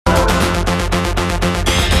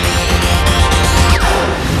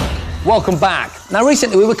Welcome back. Now,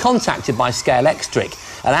 recently we were contacted by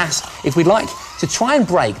Scalextric and asked if we'd like to try and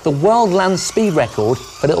break the world land speed record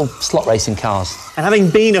for little slot racing cars. And having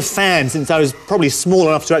been a fan since I was probably small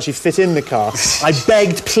enough to actually fit in the car, I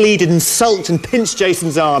begged, pleaded and sulked and pinched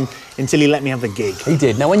Jason's arm until he let me have the gig. He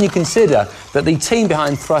did. Now, when you consider that the team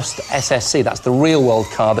behind Thrust SSC, that's the real world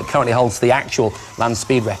car that currently holds the actual land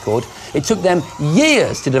speed record, it took them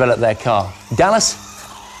years to develop their car. Dallas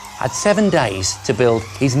had 7 days to build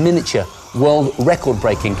his miniature world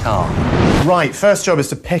record-breaking car. Right, first job is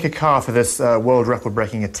to pick a car for this world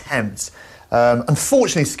record-breaking attempt.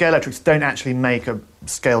 Unfortunately, Scalextric don't actually make a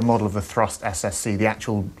scale model of the Thrust SSC, the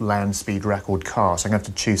actual land speed record car, so I'm going to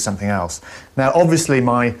have to choose something else. Now, obviously,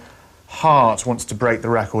 my heart wants to break the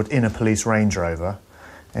record in a police Range Rover,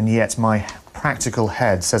 and yet my practical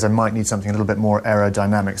head says I might need something a little bit more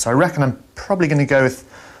aerodynamic. So I reckon I'm probably going to go with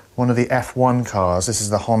one of the F1 cars. This is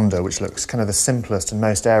the Honda, which looks kind of the simplest and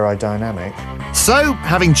most aerodynamic. So,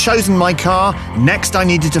 having chosen my car, next I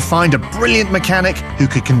needed to find a brilliant mechanic who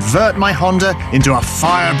could convert my Honda into a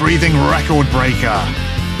fire-breathing record breaker.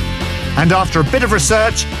 And after a bit of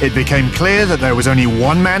research, it became clear that there was only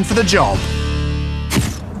one man for the job.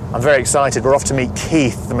 I'm very excited. We're off to meet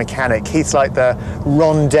Keith, the mechanic. Keith's like the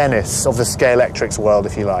Ron Dennis of the Scalextric's world,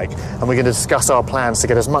 if you like. And we're going to discuss our plans to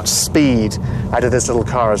get as much speed out of this little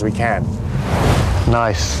car as we can.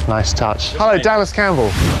 Nice touch. Hello, Dallas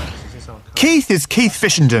Campbell. Keith is Keith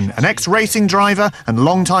Fishenden, an ex-racing driver and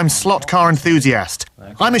long-time slot car enthusiast.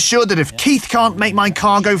 I'm assured that if Keith can't make my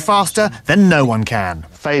car go faster, then no one can.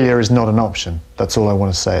 Failure is not an option. That's all I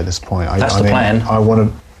want to say at this point. That's the plan.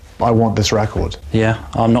 I want this record. Yeah,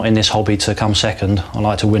 I'm not in this hobby to come second. I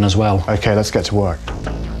like to win as well. OK, let's get to work.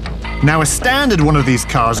 Now, a standard one of these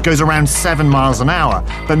cars goes around 7 miles an hour,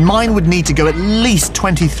 but mine would need to go at least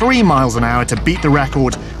 23 miles an hour to beat the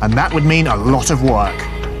record, and that would mean a lot of work.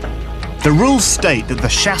 The rules state that the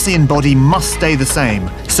chassis and body must stay the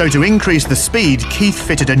same, so to increase the speed, Keith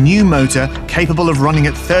fitted a new motor capable of running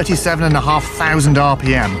at 37,500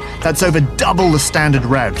 RPM. That's over double the standard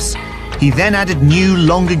revs. He then added new,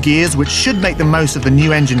 longer gears which should make the most of the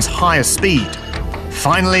new engine's higher speed.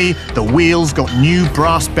 Finally, the wheels got new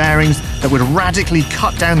brass bearings that would radically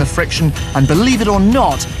cut down the friction, and believe it or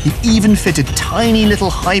not, he even fitted tiny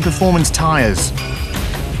little high-performance tyres.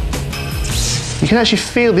 You can actually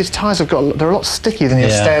feel these tyres they're a lot stickier than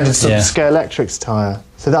your standard Scalextric's tyre.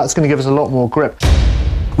 So that's going to give us a lot more grip.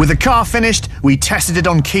 With the car finished, we tested it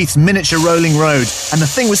on Keith's miniature rolling road, and the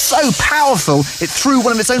thing was so powerful, it threw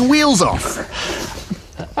one of its own wheels off.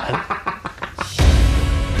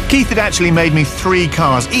 Keith had actually made me 3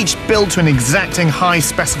 cars, each built to an exacting high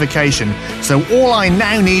specification, so all I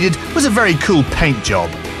now needed was a very cool paint job.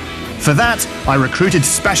 For that, I recruited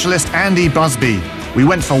specialist Andy Busby. We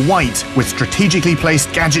went for white with strategically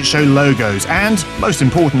placed Gadget Show logos and, most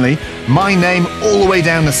importantly, my name all the way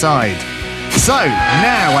down the side. So,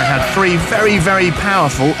 now I had 3 very, very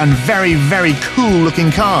powerful and very, very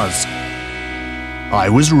cool-looking cars. I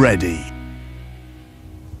was ready.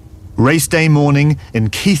 Race day morning,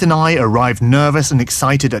 and Keith and I arrived nervous and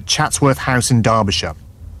excited at Chatsworth House in Derbyshire.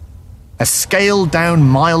 A scaled-down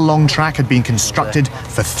mile-long track had been constructed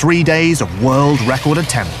for 3 days of world record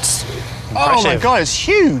attempts. Oh my God, it's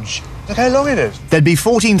huge! Look how long it is. There'd be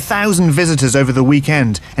 14,000 visitors over the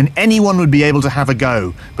weekend, and anyone would be able to have a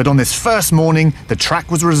go. But on this first morning, the track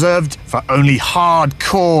was reserved for only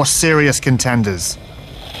hardcore, serious contenders.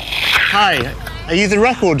 Hi, are you the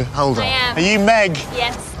record holder? I am. Are you Meg?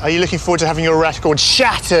 Yes. Are you looking forward to having your record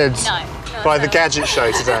shattered by the Gadget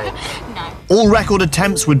Show today? No. All record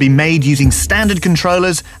attempts would be made using standard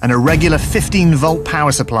controllers and a regular 15-volt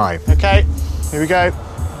power supply. OK, here we go.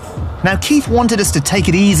 Now, Keith wanted us to take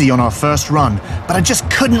it easy on our first run, but I just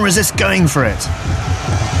couldn't resist going for it.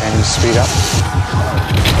 And speed up.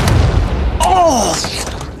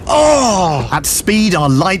 Oh! At speed, our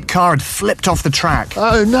light car had flipped off the track.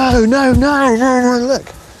 Oh, no,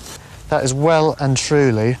 look. That is well and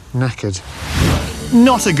truly knackered.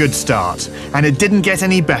 Not a good start, and it didn't get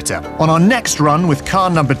any better. On our next run with car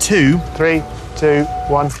number 2... 3, 2,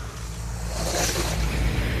 1...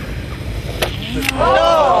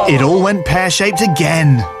 It all went pear-shaped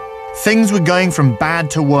again. Things were going from bad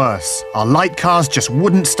to worse. Our light cars just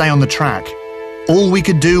wouldn't stay on the track. All we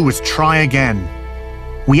could do was try again.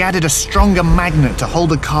 We added a stronger magnet to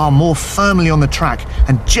hold the car more firmly on the track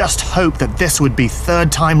and just hoped that this would be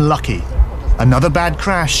third time lucky. Another bad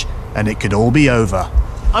crash, and it could all be over.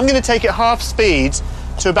 I'm going to take it half speed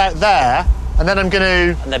to about there, and then I'm going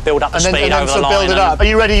to... And then build up the speed over the line. Build it up. Are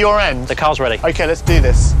you ready your end? The car's ready. OK, let's do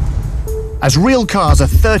this. As real cars are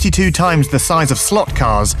 32 times the size of slot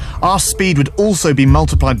cars, our speed would also be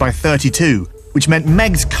multiplied by 32, which meant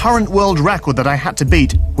Meg's current world record that I had to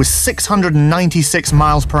beat was 696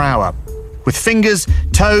 miles per hour. With fingers,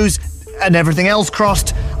 toes, and everything else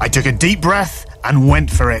crossed, I took a deep breath and went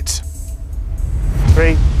for it.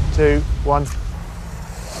 3, 2, 1.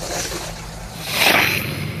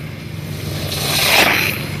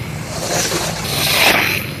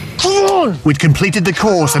 We'd completed the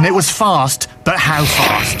course and it was fast, but how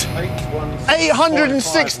fast?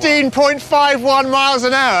 816.51 miles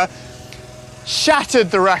an hour.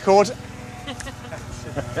 Shattered the record.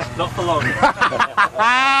 Not for long.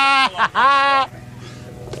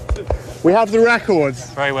 We have the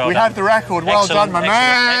records. Very well We done. have the record. Well Excellent, done, my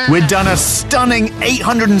excellent. man. We'd done a stunning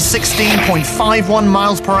 816.51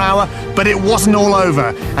 miles per hour, but it wasn't all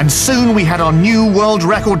over, and soon we had our new world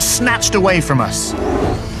record snatched away from us.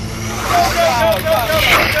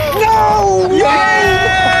 No! Yay!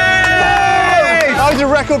 I was a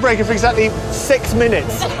record breaker for exactly 6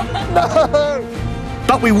 minutes.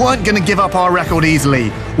 But we weren't going to give up our record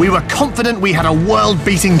easily. We were confident we had a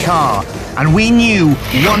world-beating car, and we knew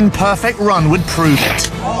one perfect run would prove it.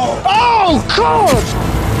 Oh, God!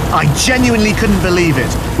 I genuinely couldn't believe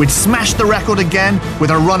it. We'd smashed the record again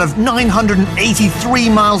with a run of 983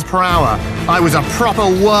 miles per hour. I was a proper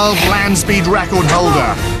world land speed record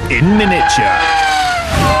holder in miniature.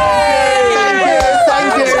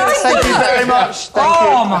 Thank you very much. Thank you.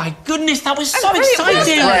 Oh my goodness, that was so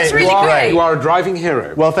exciting. That's really great. You are a driving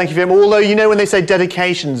hero. Well, thank you very much. Although, you know when they say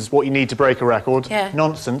dedication's what you need to break a record? Yeah.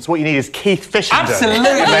 Nonsense. What you need is Keith Fishington.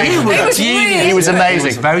 Absolutely. Amazing. He was It was genius. really He was He amazing.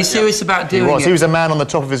 was very serious about He doing was. it. He was a man on the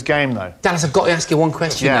top of his game, though. Dallas, I've got to ask you one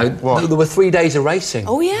question, Yeah, though. what? There were 3 days of racing.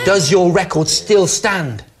 Oh, yeah? Does your record still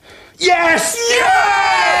stand? Yes!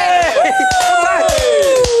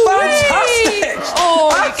 Fantastic!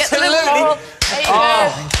 Oh, you get the little ball. There you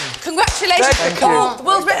go. Congratulations, Thank Carl. you. The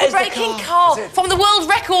world record breaking Carl from the world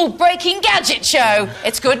record breaking Gadget Show.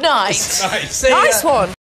 It's good night. See ya. Nice one.